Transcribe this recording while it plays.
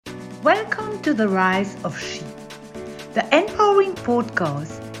Welcome to the Rise of She, the empowering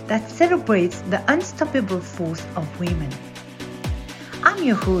podcast that celebrates the unstoppable force of women. I'm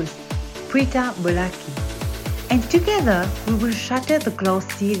your host, Prita Bolaki, and together we will shatter the glass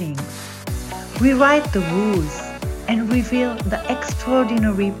ceilings, rewrite the rules, and reveal the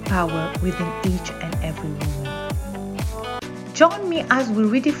extraordinary power within each and every woman. Join me as we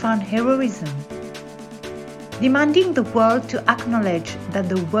redefine heroism, demanding the world to acknowledge that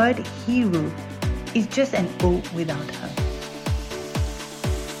the word hero is just an O without her.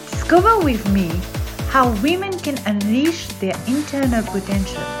 Discover with me how women can unleash their internal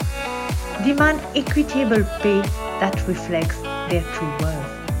potential, demand equitable pay that reflects their true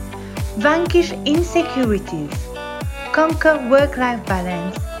worth, vanquish insecurities, conquer work-life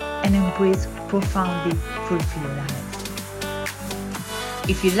balance, and embrace profoundly fulfilled lives.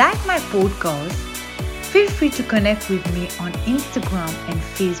 If you like my podcast, feel free to connect with me on Instagram and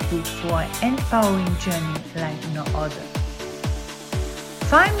Facebook for an empowering journey like no other.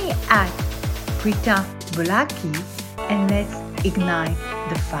 Find me at Prita Bolaki and let's ignite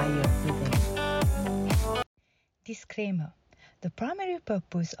the fire within. Disclaimer. The primary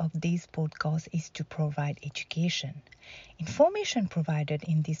purpose of this podcast is to provide education. Information provided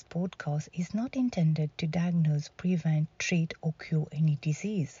in this podcast is not intended to diagnose, prevent, treat, or cure any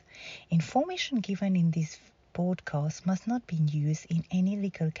disease. Information given in this podcast must not be used in any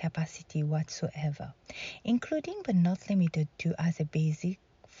legal capacity whatsoever, including but not limited to as a basis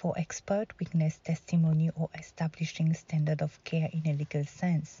for expert witness testimony or establishing standard of care in a legal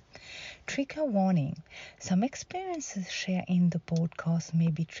sense. Trigger warning. Some experiences shared in the podcast may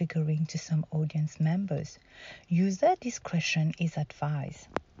be triggering to some audience members. User discretion is advised.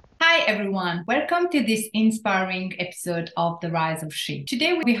 Hi everyone, welcome to this inspiring episode of The Rise of She.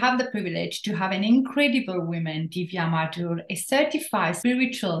 Today we have the privilege to have an incredible woman, Divya Madhur, a certified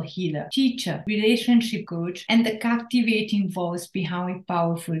spiritual healer, teacher, relationship coach, and the captivating voice behind a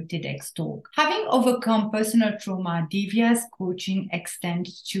powerful TEDx talk. Having overcome personal trauma, Divya's coaching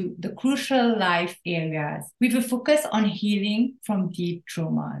extends to the crucial life areas with a focus on healing from deep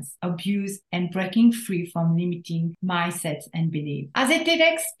traumas, abuse, and breaking free from limiting mindsets and beliefs. As a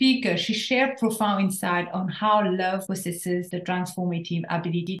TEDx speaker, she shared profound insight on how love possesses the transformative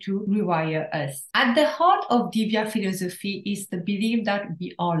ability to rewire us. At the heart of Divya philosophy is the belief that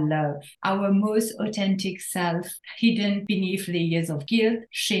we are love, our most authentic self, hidden beneath layers of guilt,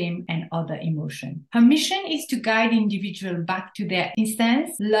 shame, and other emotion. Her mission is to guide individuals back to their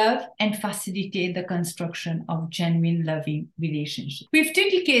essence, love, and facilitate the construction of genuine loving relationships. With 2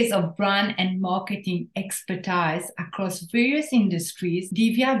 decades of brand and marketing expertise across various industries,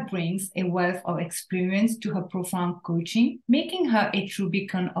 Divya brings a wealth of experience to her profound coaching, making her a true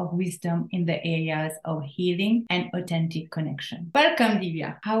beacon of wisdom in the areas of healing and authentic connection. Welcome,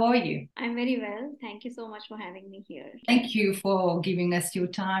 Divya. How are you? I'm very well. Thank you so much for having me here. Thank you for giving us your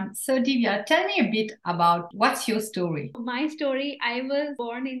time. So, Divya, tell me a bit about what's your story? My story, I was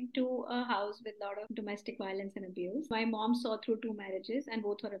born into a house with a lot of domestic violence and abuse. My mom saw through 2 marriages and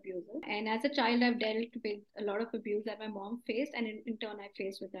both were abusive. And as a child, I've dealt with a lot of abuse that my mom faced, and in turn, I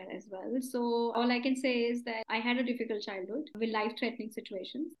faced with that as well. So all I can say is that I had a difficult childhood with life-threatening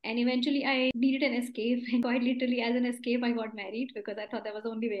situations, and eventually I needed an escape, and quite literally as an escape I got married because I thought that was the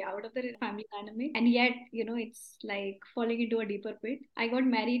only way out of the family dynamic. And yet, it's like falling into a deeper pit. I got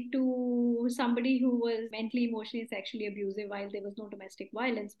married to somebody who was mentally, emotionally, and sexually abusive, while there was no domestic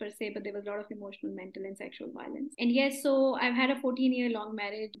violence per se, but there was a lot of emotional, mental, and sexual violence. And yes, so I've had a 14-year long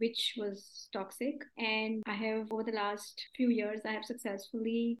marriage which was toxic, and I have, over the last few years, I have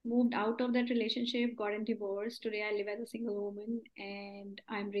successfully moved out of that relationship, gotten divorced. Today I live as a single woman and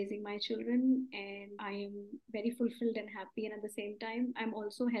I'm raising my children, and I am very fulfilled and happy. And at the same time, I'm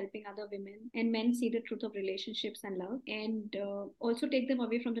also helping other women and men see the truth of relationships and love, and also take them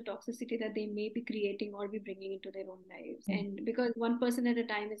away from the toxicity that they may be creating or be bringing into their own lives. And because one person at a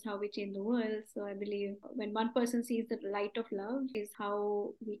time is how we change the world. So I believe when one person sees the light of love is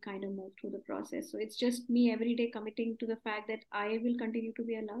how we kind of move through the process. So it's just me every day committing to the fact that I will continue to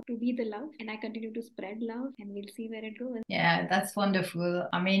be a love, to be the love, and I continue to spread love, and we'll see where it goes. Yeah, that's wonderful.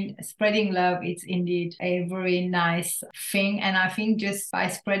 I mean, spreading love, it's indeed a very nice thing. And I think just by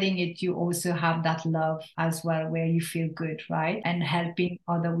spreading it, you also have that love as well, where you feel good, right? And helping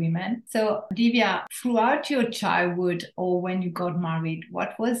other women. So Divya, throughout your childhood or when you got married,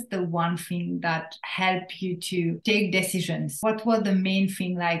 what was the one thing that helped you to take decisions? What was the main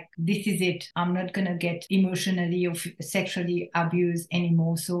thing, like, this is it, I'm not going to get emotionally or sexually abused anymore?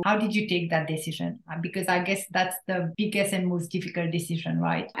 anymore. So how did you take that decision? Because I guess that's the biggest and most difficult decision,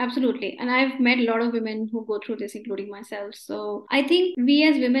 right? Absolutely. And I've met a lot of women who go through this, including myself. So I think we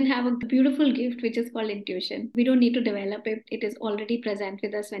as women have a beautiful gift, which is called intuition. We don't need to develop it. It is already present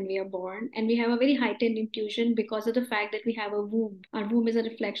with us when we are born. And we have a very heightened intuition because of the fact that we have a womb. Our womb is a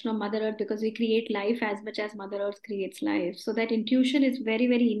reflection of Mother Earth because we create life as much as Mother Earth creates life. So that intuition is very,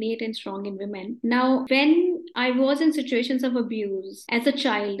 very innate and strong in women. Now, when I was in situations of abuse as a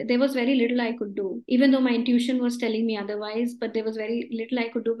child, there was very little I could do, even though my intuition was telling me otherwise, but there was very little I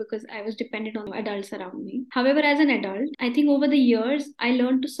could do because I was dependent on adults around me. However, as an adult, I think over the years, I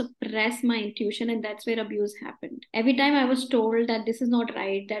learned to suppress my intuition, and that's where abuse happened. Every time I was told that this is not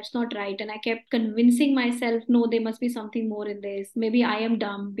right, that's not right, and I kept convincing myself, no, there must be something more in this. Maybe I am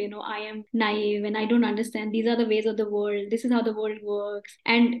dumb, I am naive and I don't understand. These are the ways of the world. This is how the world works.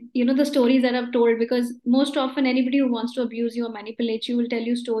 And, the stories that I've told, because most often anybody who wants to abuse you or manipulate you will tell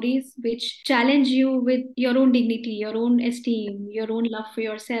you stories which challenge you with your own dignity, your own esteem, your own love for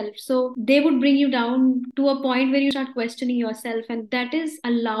yourself. So they would bring you down to a point where you start questioning yourself, and that is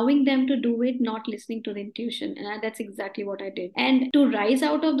allowing them to do it, not listening to the intuition. And that's exactly what I did. And to rise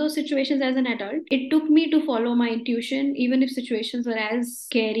out of those situations as an adult, it took me to follow my intuition, even if situations were as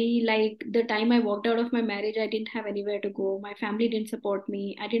scary. Like the time I walked out of my marriage, I didn't have anywhere to go. My family didn't support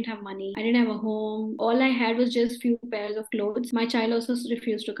me. I didn't have money. I didn't have a home. All I had was just few pairs of clothes. My child also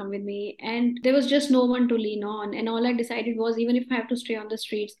refused to come with me, and there was just no one to lean on. And all I decided was, even if I have to stay on the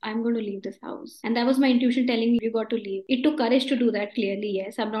streets, I'm going to leave this house. And that was my intuition telling me, you got to leave. It took courage to do that, clearly,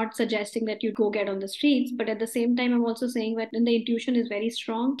 yes. I'm not suggesting that you go get on the streets, but at the same time, I'm also saying that when the intuition is very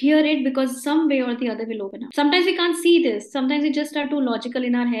strong, hear it, because some way or the other will open up. Sometimes we can't see this. Sometimes we just are too logical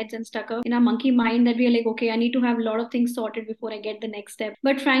in our heads and stuck up in our monkey mind that we are like, okay, I need to have a lot of things sorted before I get the next step.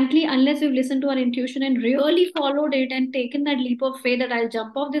 But frankly, unless we've listened to our intuition and really followed it and taken that leap of faith that I'll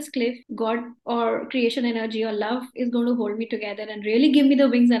jump off this cliff, God or creation energy or love is going to hold me together and really give me the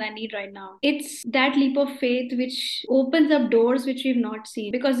wings that I need right now. It's that leap of faith which opens up doors which we've not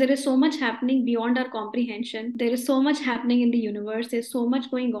seen, because there is so much happening beyond our comprehension. There is so much happening in the universe. There's so much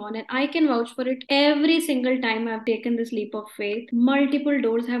going on, and I can vouch for it. Every single time I've taken this leap of faith, multiple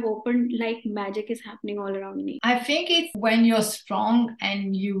doors have opened, like magic is happening all around me. I think it's when you're strong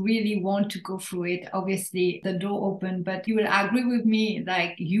and you really want to go through it, obviously the door opened. But you will agree with me,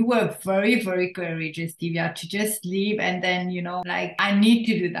 like you were very, very courageous, Divya, to just leave and then, like, I need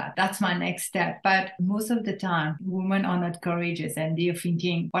to do that. That's my next step. But most of the time, women are not courageous and they're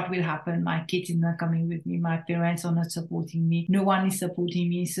thinking, what will happen? My kids are not coming with me. My parents are not supporting me. No one is supporting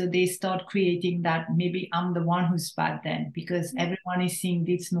me. So they start creating that maybe I'm the one who's bad then, because everyone is seeing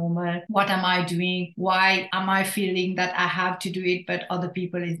this normal. What am I doing? Why am I feeling that I have to do it, but other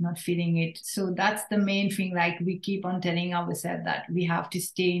people is not feeling it? So that's the main thing. Like we keep on telling ourselves that we have to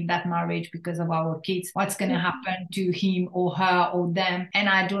stay in that marriage because of our kids. What's going to happen to him or her or them? And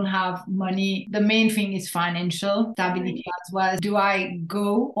I don't have money. The main thing is financial stability as well. Do I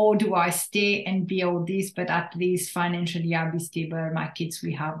go or do I stay and be all this? But at least financially I'll be stable. My kids,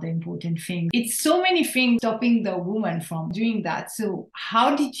 we have the important thing. It's so many things stopping the woman from doing that. So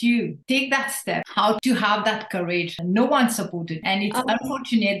how did you take that step? How to have that courage? No one supported. And it's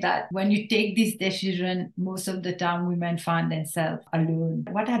unfortunate that when you take this decision, most of the time women find themselves alone.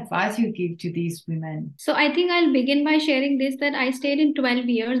 What advice you give to these women? So I think I'll begin by sharing this, that I stayed in 12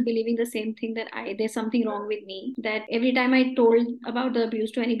 years believing the same thing, that there's something wrong with me. That every time I told about the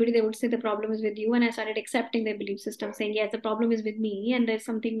abuse to anybody, they would say the problem is with you. And I started accepting their belief system, saying, yes, the problem is with me and there's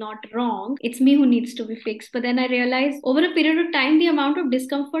something not wrong. It's me who needs to be fixed. But then I realized over a period of time, the amount of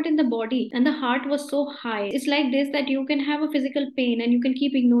discomfort in the body and the heart was so high. It's like this, that you can have a physical pain and you can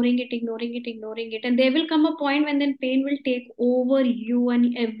keep ignoring it. And there will come a point when then pain will take over you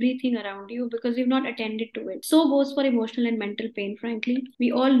and everything around you because you've not attended to it. So goes for emotional and mental pain, frankly.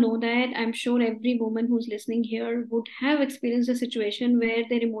 We all know that. I'm sure every woman who's listening here would have experienced a situation where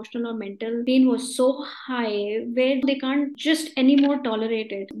their emotional or mental pain was so high where they can't just anymore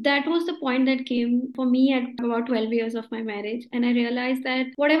tolerate it. That was the point that came for me at about 12 years of my marriage. And I realized that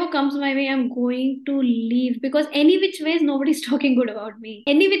whatever comes my way, I'm going to leave, because any which ways, nobody's talking good about me.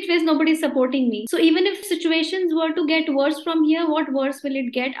 Any which ways, nobody's supporting me. So even if situations were to get worse from here, what worse will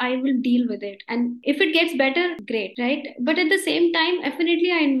it get? I will deal with it. And if it gets better, great, right? But at the same time,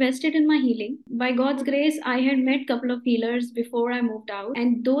 definitely I invested in my healing. By God's grace, I had met a couple of healers before I moved out.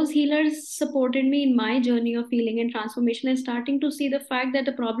 And those healers supported me in my journey of healing and transformation, and starting to see the fact that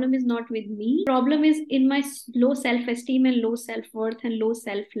the problem is not with me. Problem is in my low self-esteem and low self-worth and low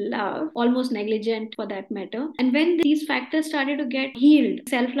self-love, almost negligent for that matter. And when these factors started to get healed,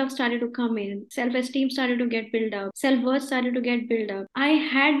 self-love started to come in, self-esteem started to get built up, self-worth started to get built up. I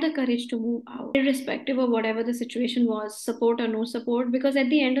had the courage to move out, irrespective of whatever the situation was, support or no support, because at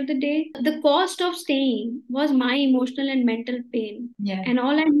the end of the day, the cost of staying was my emotional and mental pain. Yeah. And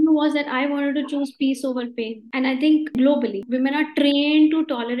all I knew was that I wanted to choose peace over pain. And I think globally, women are trained to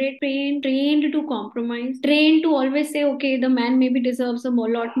tolerate pain, trained to compromise, trained to always say, okay, the man maybe deserves a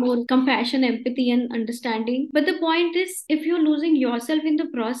lot more compassion, empathy, and understanding. But the point is, if you're losing yourself in the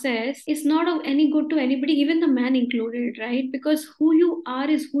process, it's not of any good to anybody, even the man included, right? Because who you are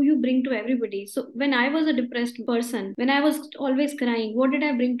is who you bring to everybody. So when I was a depressed person, when I was always crying, what did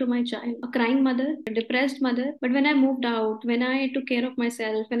I bring to my child? A crying mother, a depressed mother. But when I moved out, when I took care of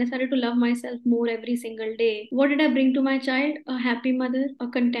myself, when I started to love myself more every single day, what did I bring to my child? A happy mother, a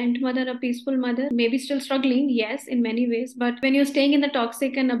content mother, a peaceful mother. Maybe still struggling, yes, in many ways. But when you're staying in the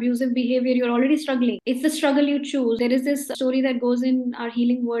toxic and abusive behavior, you're already struggling. It's the struggle you choose. There is this story that goes in our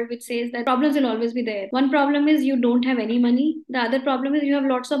healing world which says that problems will always be there. One problem is you don't have any money. The other problem is you have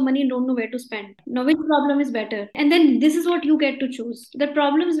lots of money and don't know where to spend. Now, which problem is better? And then this is what you get to choose. The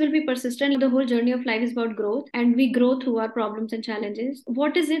problems will be persistent. The whole journey of life is about growth, and we grow through our problems and challenges.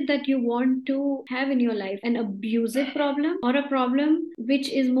 What is it that you want to have in your life? An abusive problem or a problem which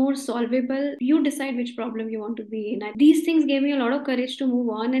is more solvable? You decide which problem you want to be in. These things gave me a lot of courage to move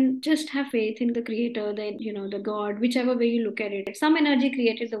on and just have faith in the creator, the God, whichever way you look at it. Some energy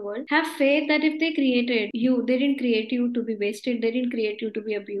created the world. Have faith that if they created you, they didn't create you to be wasted. They didn't create you to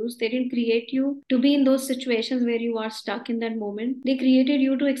be abused. They didn't create you to be in those situations where you are stuck in that moment. They created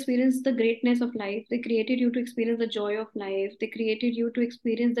you to experience the greatness of life. They created you to experience the joy of life. They created you to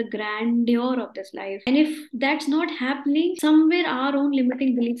experience the grandeur of this life. And if that's not happening, somewhere our own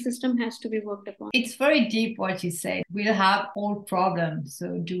limiting belief system has to be worked upon. It's very deep what you say. We'll have all problems.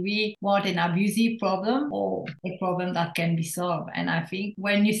 So do we want an abusive problem or a problem that can be solved? And I think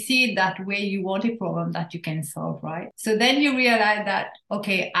when you see it that way, you want a problem that you can solve, right? So then you realize that,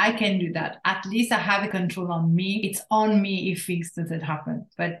 okay, I can do that. At least I have a control on me. It's on me if things doesn't happen.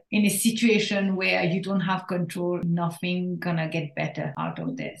 But in a situation where you don't have control, nothing gonna get better out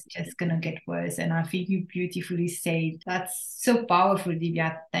of this. Just gonna get worse. And I think you beautifully said that's so powerful,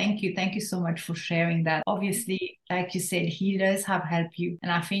 Divya. Thank you. Thank you so much for sharing that. Obviously, like you said, healers have helped you.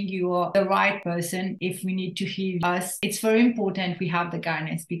 And I think you are the right person if we need to heal us. It's very important we have the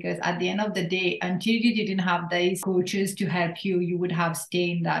guidance, because at the end of the day, until you didn't have these coaches to help you, you would have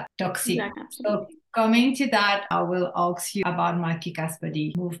stayed in that toxic. Exactly. So coming to that, I will ask you about my Kick-Ass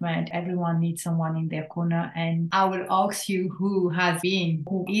Buddy movement. Everyone needs someone in their corner. And I will ask you who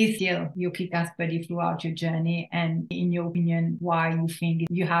is still your Kick-Ass Buddy throughout your journey. And in your opinion, why you think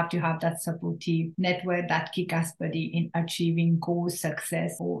you have to have that supportive network, that Kick-Ass Buddy in achieving goals,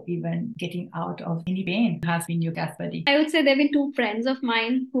 success, or even getting out of any pain has been your Kick-Ass Buddy. I would say there have been two friends of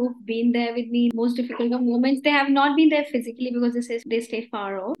mine who've been there with me in most difficult of moments. They have not been there physically because they stay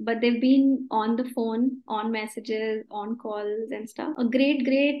far off, but they've been on the phone, on messages, on calls and stuff. A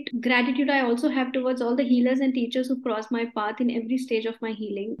great gratitude I also have towards all the healers and teachers who crossed my path in every stage of my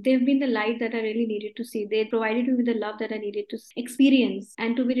healing. They've been the light that I really needed to see. They provided me with the love that I needed to experience,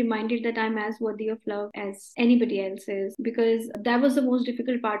 and to be reminded that I'm as worthy of love as anybody else is, because that was the most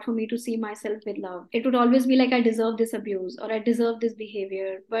difficult part for me, to see myself with love. It would always be like I deserve this abuse or I deserve this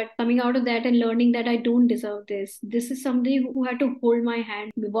behavior. But coming out of that and learning that I don't deserve this is somebody who had to hold my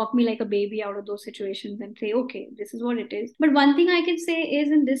hand, walk me like a baby out of those situations and say, okay, this is what it is. But one thing I can say is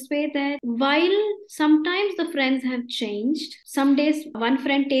in this way, that while sometimes the friends have changed, some days one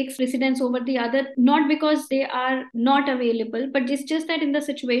friend takes precedence over the other, not because they are not available, but it's just that in the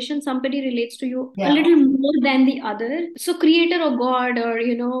situation somebody relates to you a little more than the other. So creator or God or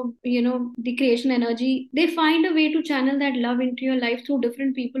the creation energy, they find a way to channel that love into your life through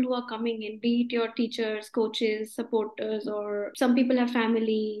different people who are coming in, be it your teachers, coaches, supporters, or some people have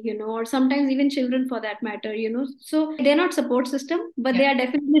family, or sometimes even children for that matter, so they're not support system, but they are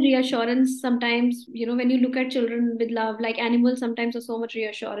definitely reassurance. Sometimes, when you look at children with love, like animals sometimes are so much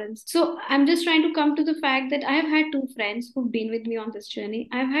reassurance. So I'm just trying to come to the fact that I have had two friends who've been with me on this journey.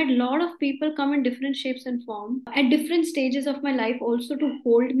 I've had a lot of people come in different shapes and form at different stages of my life, also to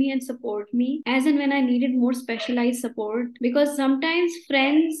hold me and support me as and when I needed more specialized support, because sometimes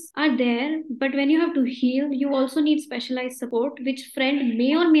friends are there, but when you have to heal, you also need specialized support, which friend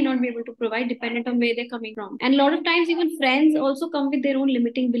may or may not be able to provide depending momentum where they're coming from. And a lot of times, even friends also come with their own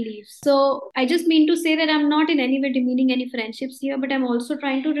limiting beliefs. So I just mean to say that I'm not in any way demeaning any friendships here, but I'm also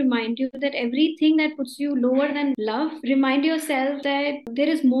trying to remind you that everything that puts you lower than love, remind yourself that there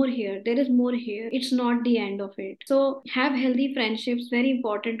is more here. There is more here. It's not the end of it. So have healthy friendships. Very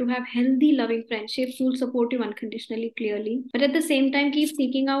important to have healthy, loving friendships who will support you unconditionally, clearly. But at the same time, keep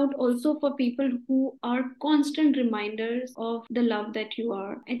seeking out also for people who are constant reminders of the love that you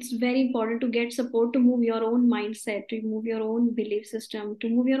are. It's very important to get support to move your own mindset, to move your own belief system, to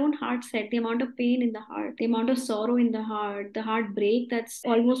move your own heart set, the amount of pain in the heart, the amount of sorrow in the heartbreak that's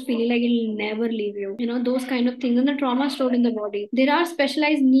almost feeling like it'll never leave you. Those kind of things, and the trauma stored in the body. There are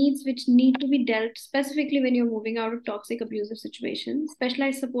specialized needs which need to be dealt specifically when you're moving out of toxic abusive situations.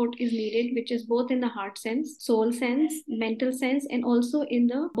 Specialized support is needed, which is both in the heart sense, soul sense, mental sense, and also in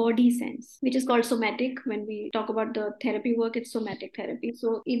the body sense, which is called somatic. When we talk about the therapy work, it's somatic therapy.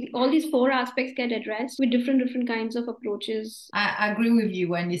 So all these four aspects get addressed with different kinds of approaches. I agree with you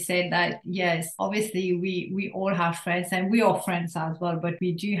when you said that. Yes, obviously we all have friends, and we are friends as well, but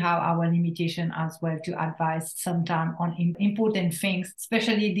we do have our limitation as well to advise sometimes on important things,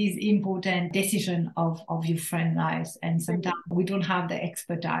 especially these important decisions of your friend lives. And sometimes we don't have the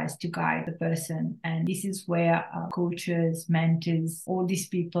expertise to guide the person, and this is where coaches, mentors, all these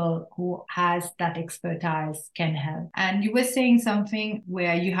people who has that expertise can help. And you were saying something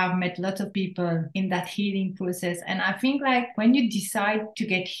where you have met lots of people in that healing process, and I think like when you decide to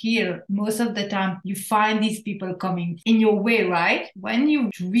get healed, most of the time you find these people coming in your way, right? When you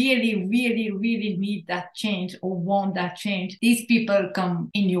really need that change or want that change, these people come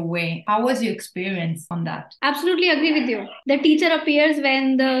in your way. How was your experience on that? Absolutely agree with you. The teacher appears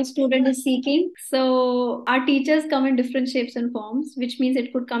when the student is seeking. So our teachers come in different shapes and forms, which means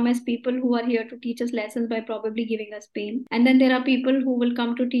it could come as people who are here to teach us lessons by probably giving us pain. And then there are people who will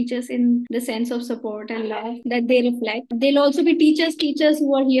come to teach us in the sense of support and love that they reflect. They'll also be teachers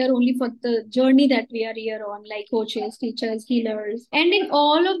who are here only for the journey that we are here on, like coaches, teachers, healers. And in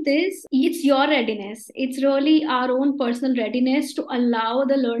all of this, it's your readiness. It's really our own personal readiness to allow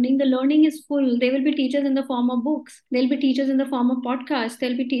the learning. The learning is full. There will be teachers in the form of books. There'll be teachers in the form of podcasts.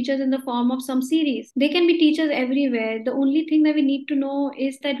 There'll be teachers in the form of some series. They can be teachers everywhere. The only thing that we need to know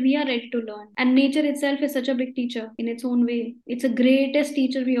is that we are ready to learn. And nature itself is such a big teacher in its own way. It's the greatest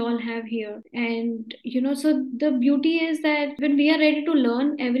teacher we all have here. And, so the beauty is that when we are ready to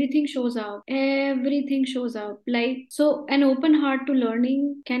learn, everything shows up. Everything shows up. So an open heart to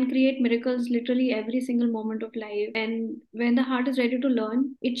learning can create miracles literally every single moment of life. And when the heart is ready to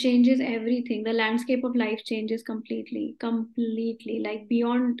learn, it changes everything. The landscape of life changes completely, like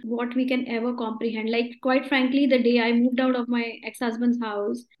beyond what we can ever comprehend. Like, quite frankly, the day I moved out of my ex-husband's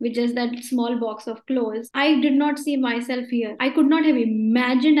house with just that small box of clothes, I did not see myself here. I could not have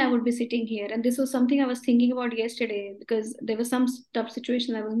imagined I would be sitting here. And this was something I was thinking about yesterday, because there was some tough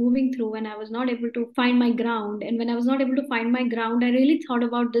situation I was moving through and I was not able to find my ground. And when I was not able to find my ground, I really thought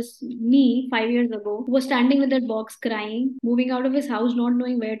about this me 5 years ago, who was standing with that box crying, moving out of his house, not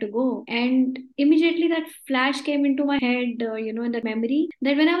knowing where to go. And immediately that flash came into my head, in that memory,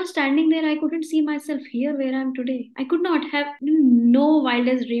 that when I was standing there, I couldn't see myself here where I am today. I could not have, no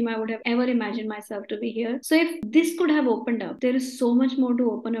wildest dream I would have ever imagined myself to be here. So if this could have opened up, there is so much more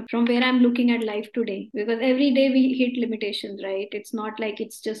to open up from where I'm looking at life today, because every day we hit limitations, right? It's not like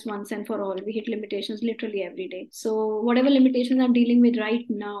it's just once and for all. We hit limitations literally every day. So whatever limitations I'm dealing with right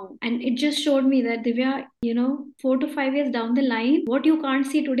now, and it just showed me that, Divya, 4 to 5 years down the line, what you can't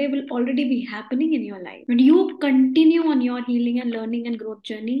see today will already be happening in your life. When you continue on your healing and learning and growth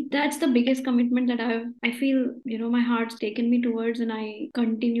journey, that's the biggest commitment that I feel, my heart's taken me towards, and I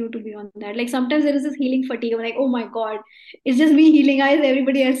continue to be on that. Like, sometimes there is this healing fatigue. I'm like, oh my God, it's just me healing.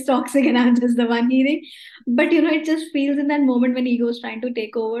 Everybody else toxic and I'm just the one healing. But, it just feels in that moment when ego is trying to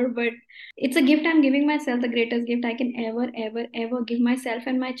take over. But it's a gift I'm giving myself, the greatest gift I can ever give myself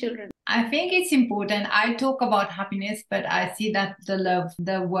and my children. I think it's important. I talk about happiness, but I see that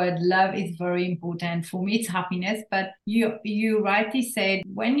the word love is very important. For me, it's happiness, but you rightly said,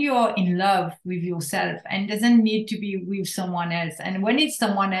 when you're in love with yourself, and doesn't need to be with someone else. And when it's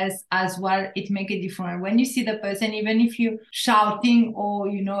someone else as well, it makes a difference. When you see the person, even if you're shouting or,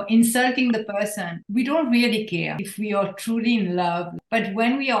 insulting the person, we don't really care if we are truly in love. But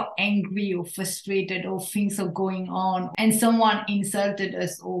when we are angry, angry or frustrated or things are going on and someone insulted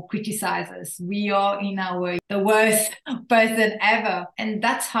us or criticized us, we are in the worst person ever. And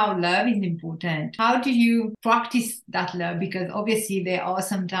that's how love is important. How do you practice that love? Because obviously there are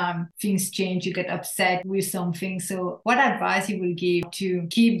sometimes things change, you get upset with something. So what advice you will give to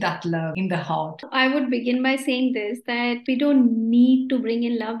keep that love in the heart? I would begin by saying this, that we don't need to bring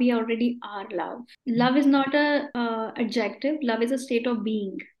in love. We already are love. Love is not a adjective. Love is a state of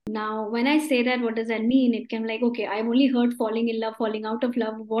being. Now, when I say that, what does that mean? It can like, okay, I'm only hurt falling in love, falling out of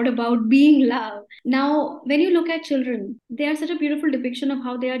love. What about being love? Now, when you look at children, they are such a beautiful depiction of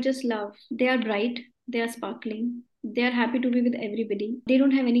how they are just love. They are bright, they are sparkling. They are happy to be with everybody. They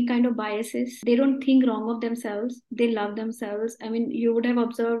don't have any kind of biases. They don't think wrong of themselves. They love themselves. I mean, you would have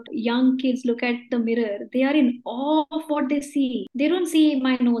observed young kids look at the mirror. They are in awe of what they see. They don't see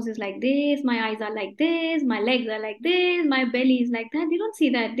my nose is like this, my eyes are like this, my legs are like this, my belly is like that. They don't see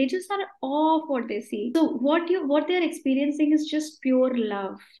that. They just are in awe of what they see. So what they are experiencing is just pure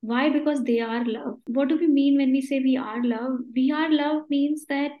love. Why? Because they are love. What do we mean when we say we are love? We are love means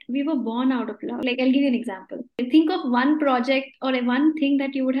that we were born out of love. Like, I'll give you an example. Think of one project or one thing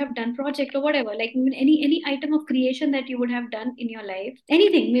that you would have done, project or whatever, like even any item of creation that you would have done in your life,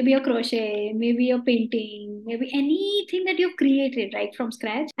 anything, maybe a crochet, maybe a painting, maybe anything that you've created right from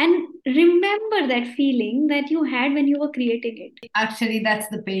scratch, and remember that feeling that you had when you were creating it. Actually, that's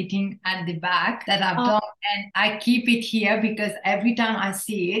the painting at the back that I've done, and I keep it here because every time I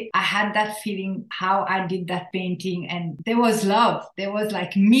see it, I had that feeling how I did that painting, and there was love. There was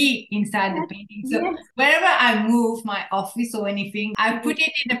like me inside the painting. So Yes. wherever I move, my office or anything, I put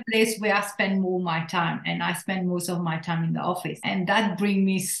it in a place where I spend more my time, and I spend most of my time in the office, and that brings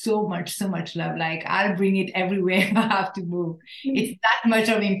me so much love. Like, I'll bring it everywhere I have to move. It's that much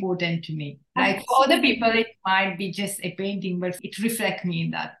of important to me. Like, for other people, it might be just a painting, but it reflects me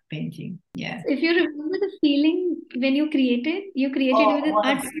in that painting. Yeah. If you remember the feeling when you created Oh, with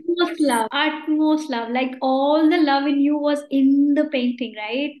wow. utmost love. Like, all the love in you was in the painting,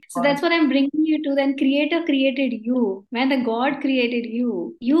 right? So that's what I'm bringing you to. Then Creator created you. When the God created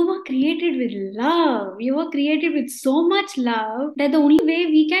you, you were created with love. You were created with so much love that the only way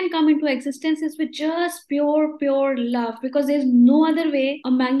we can come into existence is with just pure love. Because there's no other way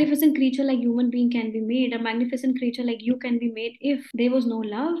a magnificent creature like human being can be made. A magnificent creature like you can be made. If there was no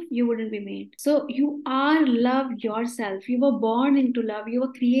love, you wouldn't be made. So you are love yourself. You were born into love. You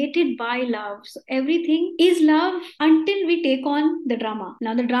were created by love. So everything is love until we take on the drama.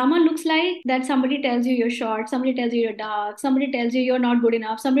 Now the drama looks like that somebody tells you you're short, somebody tells you you're dark, somebody tells you you're not good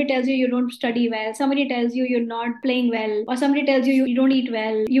enough, somebody tells you you don't study well, somebody tells you you're not playing well, or somebody tells you you don't eat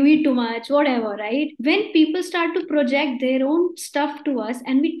well, you eat too much, whatever, right? When people start to project their own stuff to us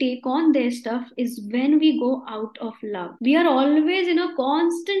and we take on their stuff is when we go out of love. We are always in a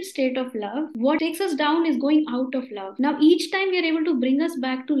constant state of love. What takes us down is going out of love. Now, each time we are able to bring us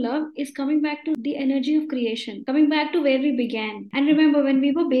back to love is coming back to the energy of creation, coming back to where we began. And remember, when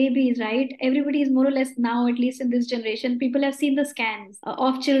we were babies, right? Everybody is more or less now, at least in this generation, people have seen the scans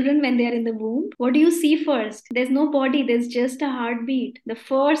of children when they are in the womb. What do you see first? There's no body, there's just a heartbeat. The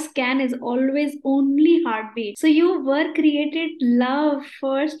first scan is always only heartbeat. So you were created love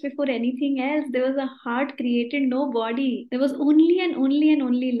first before anything else. There was a heart created, no body. There was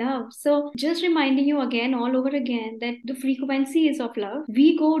only love. So just reminding you again, all over again, that the frequency is of love.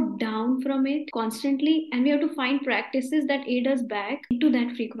 We go down from it constantly, and we have to find practices that aid us back into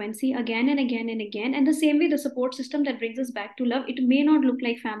that frequency again and again and again. And the same way, the support system that brings us back to love, it may not look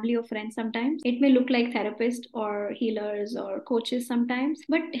like family or friends sometimes. It may look like therapists or healers or coaches sometimes.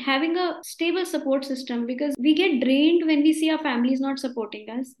 But having a stable support system, because we get drained when we see our families not supporting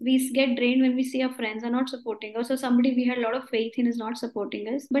us. We get drained when we see our friends are not supporting us, or somebody we had a lot of faith in is not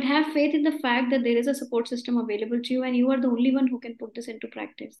supporting us. But have faith in the fact that there is a support system available to you, and you are the only one who can put this into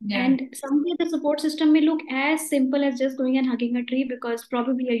practice. Yeah. And someday the support system may look as simple as just going and hugging a tree, because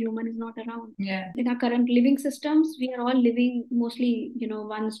probably a human is not around. Yeah. In our current living systems, we are all living mostly,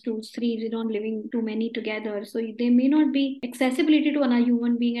 ones, twos, threes. We don't living too many together. So there may not be accessibility to another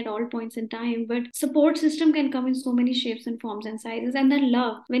human being at all points in time, but support system can come in so many shapes and forms and sizes. And then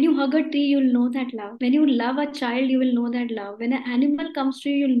love. When you hug a tree, you'll know that love. When you love a child, you will know that love. When an animal comes to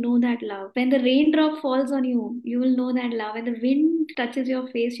you, you'll know that love. When the raindrop falls on you, you will know that love. When the wind touches your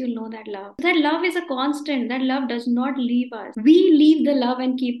face, you'll know that love. That love is a constant. That love does not leave us. We leave the love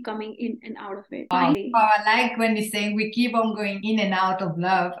and keep coming in and out of it. Wow. I like when you're saying we keep on going in and out of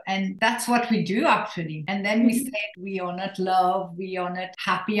love, and that's what we do actually. And then we say we are not love, we are not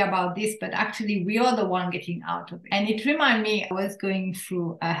happy about this, but actually we are the one getting out of it. And it reminded me, I was going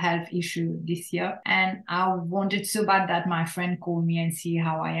through a health issue this year. And I wanted so bad that my friend called me and see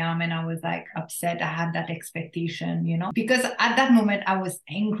how I am. And I was like upset. I had that expectation, because at that moment I was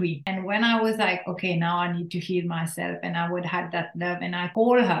angry. And when I was like, okay, now I need to heal myself. And I would have that love. And I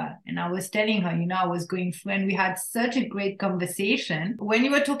called her and I was telling her, I was going through, and we had such a great conversation. When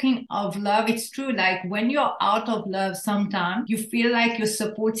you were talking of love, it's true. Like when you're out of love, sometimes you feel like your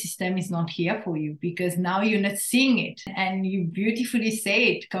support system is not here for you because now you're not seeing it. And you beautifully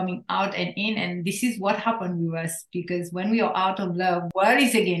say it coming out and in. And this is what happened with us, because when we are out of love, world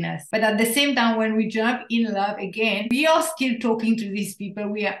is against us. But at the same time, when we jump in love again, we are still talking to these people.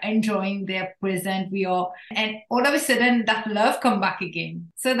 We are enjoying their presence. And all of a sudden that love come back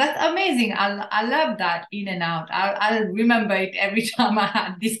again. So that's amazing. I love that in and out. I'll remember it every time I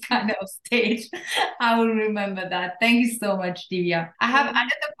had this kind of stage. I will remember that. Thank you so much, Divya. I have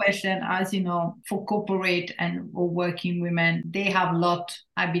another question. As you know, for corporate and or working women, they have a lot,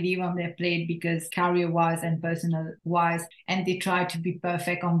 I believe, on their plate because career-wise and personal-wise, and they try to be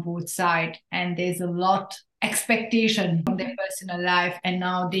perfect on both sides. And there's a lot expectation from their personal life, and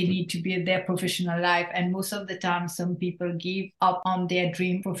now they need to be their professional life. And most of the time some people give up on their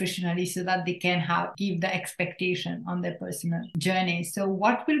dream professionally so that they can give the expectation on their personal journey. So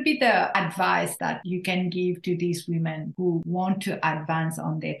what will be the advice that you can give to these women who want to advance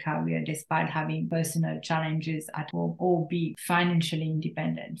on their career despite having personal challenges at home or be financially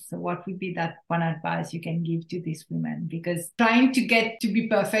independent? So what would be that one advice you can give to these women? Because trying to get to be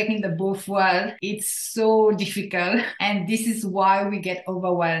perfect in the both world, it's so difficult, and this is why we get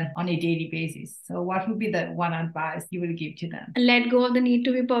overwhelmed on a daily basis. So what would be the one advice you will give to them? Let go of the need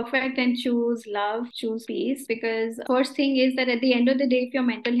to be perfect and choose love, choose peace. Because first thing is that at the end of the day, if your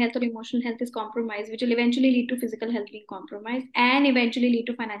mental health or emotional health is compromised, which will eventually lead to physical health being compromised and eventually lead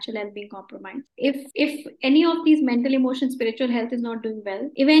to financial health being compromised. If any of these mental, emotion, spiritual health is not doing well,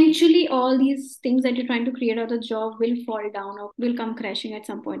 eventually all these things that you're trying to create out of the job will fall down or will come crashing at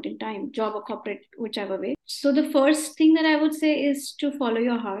some point in time, job or corporate, whichever way. So the first thing that I would say is to follow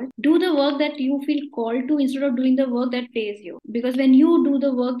your heart. Do the work that you feel called to instead of doing the work that pays you. Because when you do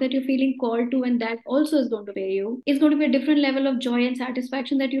the work that you're feeling called to and that also is going to pay you, it's going to be a different level of joy and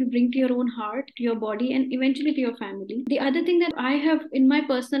satisfaction that you'll bring to your own heart, to your body, and eventually to your family. The other thing that I have in my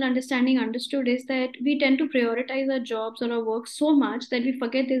personal understanding understood is that we tend to prioritize our jobs or our work so much that we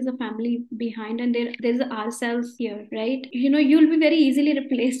forget there's a family behind and there's ourselves here, right? You'll be very easily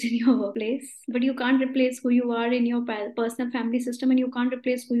replaced in your workplace, but you can't replace who you are in your personal family system, and you can't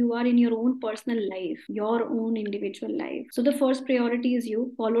replace who you are in your own personal life, your own individual life. So the first priority is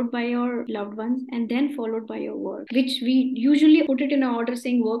you, followed by your loved ones, and then followed by your work, which we usually put it in an order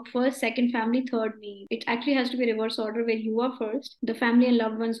saying work first, second family, third me. It actually has to be reverse order where you are first, the family and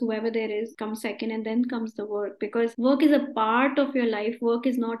loved ones, whoever there is, comes second, and then comes the work, because work is a part of your life. Work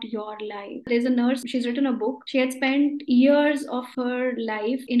is not your life. There's a nurse, she's written a book. She had spent years of her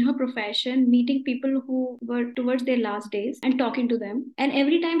life in her profession meeting people who were towards their last days and talking to them. And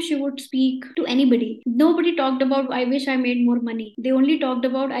every time she would speak to anybody, nobody talked about, I wish I made more money. They only talked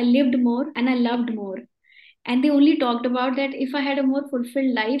about, I lived more and I loved more. And they only talked about that if I had a more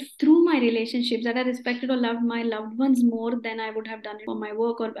fulfilled life through my relationships, that I respected or loved my loved ones more than I would have done it for my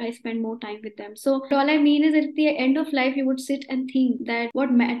work, or I spend more time with them. So all I mean is at the end of life, you would sit and think that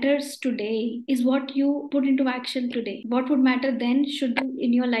what matters today is what you put into action today. What would matter then should be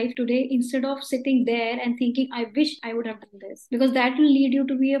in your life today, instead of sitting there and thinking, I wish I would have done this. Because that will lead you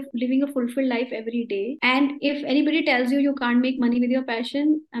to be living a fulfilled life every day. And if anybody tells you you can't make money with your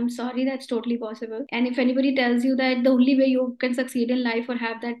passion, I'm sorry, that's totally possible. And if anybody tells you that the only way you can succeed in life or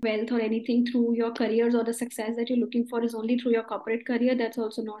have that wealth or anything through your careers or the success that you're looking for is only through your corporate career, that's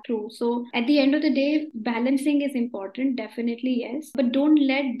also not true. So at the end of the day, balancing is important, definitely, yes, but don't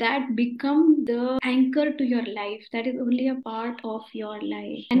let that become the anchor to your life. That is only a part of your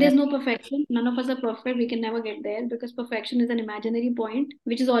life. And there's no perfection. None of us are perfect. We can never get there because perfection is an imaginary point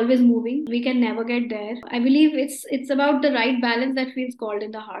which is always moving. We can never get there. I believe it's about the right balance that feels called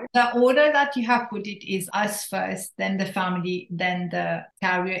in the heart. The order that you have put it is us first, then the family, then the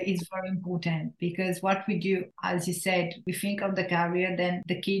career is very important, because what we do, as you said, we think of the career, then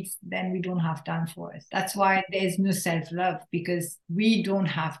the kids, then we don't have time for us. That's why there's no self-love, because we don't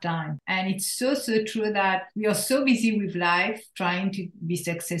have time. And it's so true that we are so busy with life, trying to be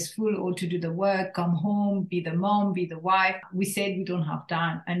successful or to do the work, come home, be the mom, be the wife. We said we don't have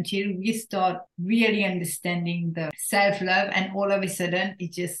time until we start really understanding the self-love, and all of a sudden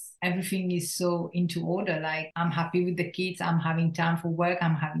it just everything is so into order. Like I'm happy with the kids, I'm having time for work,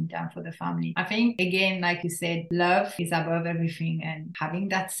 I'm having time for the family. I think again, like you said, love is above everything, and having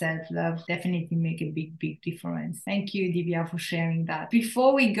that self-love definitely make a big difference. Thank you, Divya, for sharing that.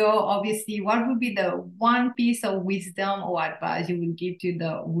 Before we go, obviously, what would be the one piece of wisdom or advice you will give to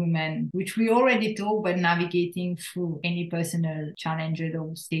the women, which we already talked, but navigating through any personal challenges or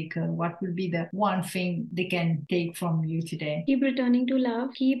obstacle? What will be the one thing they can take from you today? Keep returning to love.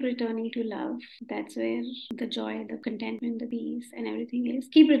 Keep returning to love. That's where the joy, the contentment, the peace, and everything is.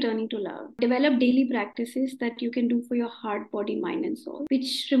 Keep returning to love. Develop daily practices that you can do for your heart, body, mind, and soul,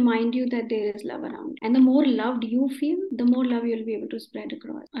 which remind you that there is love around. And the more loved you feel, the more love you'll be able to spread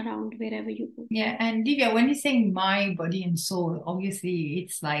across around wherever you go. Yeah, and Divya, when you say mind, body, and soul, obviously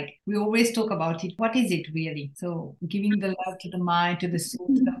it's like we always talk about it. What is it really? So giving the love to the mind, to the soul,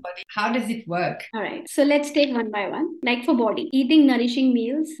 to the body, how does it work? All right. So let's take one by one. Like for body, eating nourishing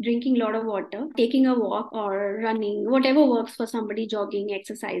meals, drinking a lot of water, taking a walk or running, whatever works for somebody, jogging,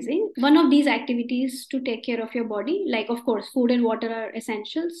 exercising. One of these activities to take care of your body, like of course, food and water are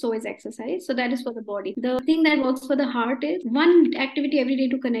essential. So is exercise. So that is for the body. The thing that works for the heart is one activity every day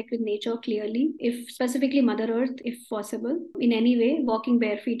to connect with nature clearly, if specifically Mother Earth, if possible, in any way, walking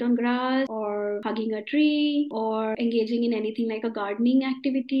bare feet on grass or hugging a tree or engaging in anything like a gardening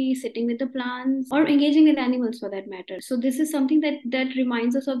activity, sitting with the plants or engaging with animals for that matter. So this is something that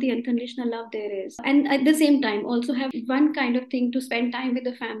reminds us of the unconditional love there is. And at the same time, also have one kind of thing to spend time with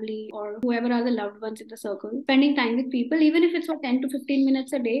the family or whoever are the loved ones in the circle. Spending time with people, even if it's for 10 to 15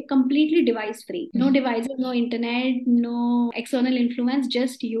 minutes a day, completely device free. No devices, no internet, no external influence,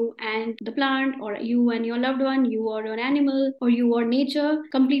 just you and the plant or you and your loved one, you or your animal or you or nature,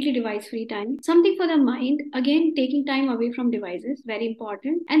 completely device free time. Something for the mind, again, taking time away from devices, very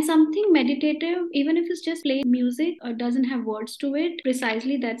important. And something meditative, even if it's just play music or doesn't have words to it,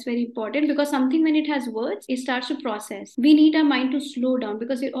 precisely that's very important, because something when it has words, it starts to process. We need our mind to slow down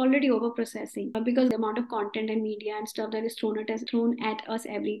because we're already over processing, because the amount of content and media and stuff that is thrown at us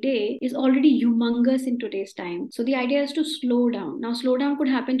every day is already humongous in today's time. So the idea is to slow down. Now slow down could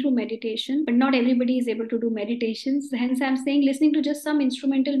happen through meditation, but not everybody is able to do meditations. Hence I'm saying listening to just some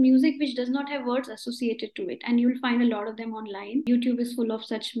instrumental music which does not have words associated to it, and you'll find a lot of them online. YouTube is full of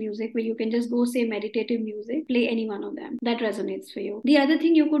such music where you can just go say meditative music, play any one of them that resonates for you. The other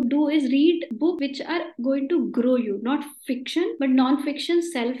thing you could do is read books which are going to grow you, not fiction but non-fiction,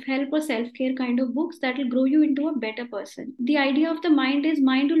 self-help or self-care kind of books that will grow you into a better person. The idea of the mind is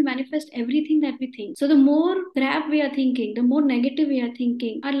mind will manifest everything that we think. So the more crap we are thinking, the more negative we are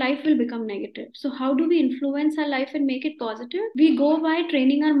thinking, our life will become negative. So how do we influence our life and make it positive? We go by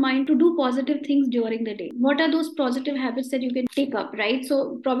training our mind to do positive things during the day. What are those positive habits that you can take up, right?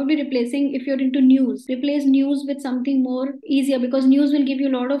 So probably replacing, if you're into news, replace news with something more easier, because news will give you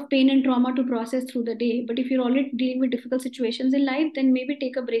a lot of pain and trauma to process through the day. But if you're already dealing with difficult situations in life, then maybe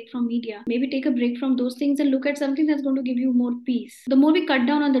take a break from media, maybe take a break from those things and look at something that's going to give you more peace. The more we cut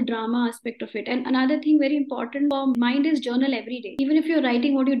down on the drama aspect of it. And another thing very important for mind is journal every day. Even if you're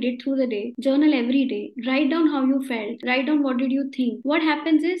writing what you did through the day, journal every day. Write down how you felt, write down what did you think. What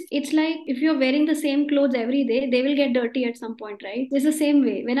happens is, it's like if you're wearing the same clothes every day, they will get dirty at some point, right? It's the same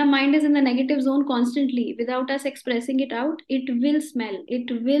way. When our mind is in the negative zone constantly without us expressing it out, it will smell,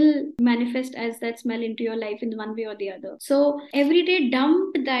 it will manifest as that smell into your life in one way or the other. So every day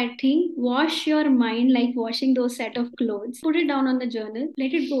dump that thing, wash your mind like washing those set of clothes, put it down on the journal,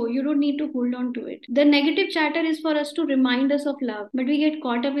 let it go. You don't need to hold on to it. The negative chatter is for us to remind us of love, but we get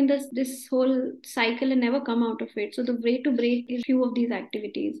caught up in this whole cycle and never come out of it. So the way to break is few of these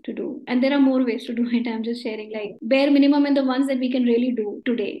activities to do, and there are more ways to do it. I'm just sharing like bare minimum and the ones that we can really do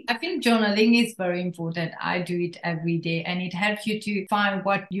today. I think journaling is very important. I do it every day, and it helps you to find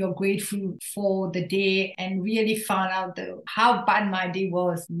what you're grateful for the day and really find out how bad my day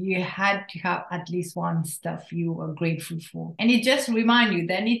was. You had to have at least one stuff you were grateful for, and it just remind you.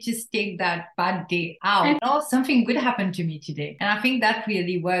 Then it just take that bad day out. Something good happened to me today, and I think that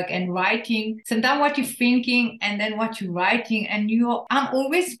really work. And writing, sometimes what you're thinking and then what you're writing, and I'm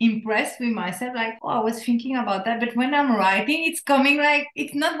always impressed with myself. Like, oh, I was thinking about that, but when I'm writing, it's coming like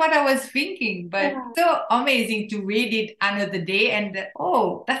it's not what I was thinking. But so amazing to read it another day, and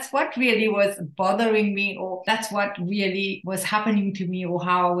that's what really was bothering me, or that's what really was happening to me, or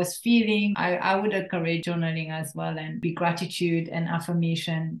how I was feeling. I would encourage journaling as well, and be gratitude and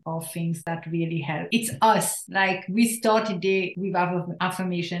affirmation of things that really help. It's us, like we start a day with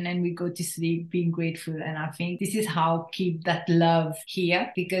affirmation and we go to sleep being grateful. And I think this is how keep that love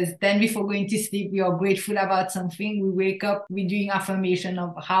here, because then before going to sleep, we are grateful about something. We wake up, we're doing affirmation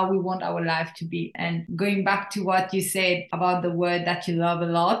of how we want our life to be. And going back to what you said about the word that you love a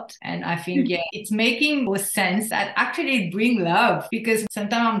lot. And I think, yeah, it's making more sense that actually bring love, because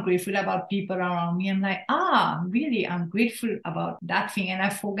sometimes I'm grateful about people around me. I'm like, really, I'm grateful about that thing. And I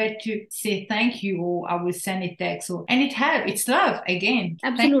forget to say thank you, or I will send a text. And it helps. It's love again.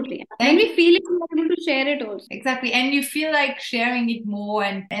 Absolutely. When we feel it, we're able to share it also. Exactly. And you feel like sharing it more,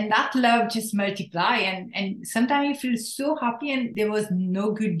 and that love just multiply. And sometimes you feel so happy, and there was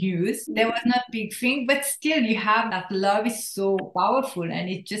no good news. There was not big thing, but still you have that love is so powerful. And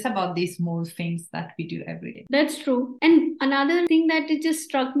it's just about these small things that we do every day. That's true. And another thing that it just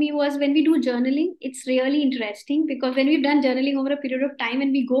struck me was when we do journaling, it's really interesting, because when we've done journaling over a period of time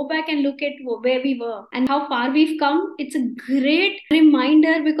and we go back and look at where we were and how far we've come, it's a great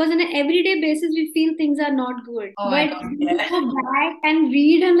reminder, because on an everyday basis we feel things are not good. But you go back and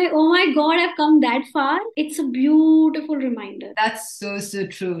read and like, oh my God, I've come that far. It's a beautiful reminder. That's so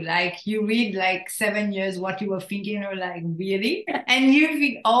true. Like you read like 7 years what you were thinking, or like, really? And you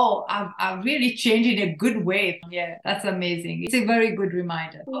think, oh, I've really changed in a good way. Yeah, that's amazing. It's a very good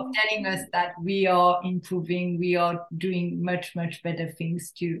reminder of telling us that we are improving, we are doing much better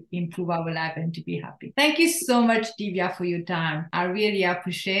things to improve our life and to be happy. Thank you so much, Divya, for your time. I really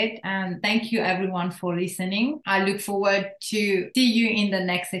appreciate, and thank you everyone for listening. I look forward to see you in the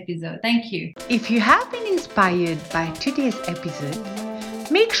next episode. Thank you. If you have been inspired by today's episode,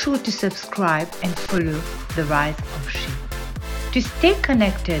 make sure to subscribe and follow The Rise of She to stay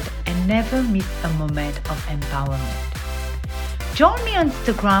connected and never miss a moment of empowerment. Join me on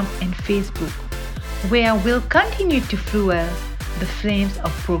Instagram and Facebook, where we'll continue to fuel the flames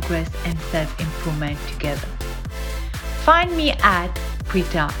of progress and self-improvement together. Find me at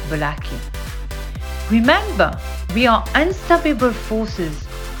Prita Bolaki. Remember, we are unstoppable forces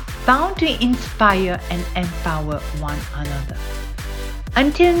bound to inspire and empower one another.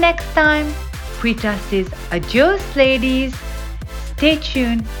 Until next time, Prita says adios, ladies. Stay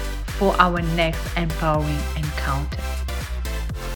tuned for our next empowering encounter.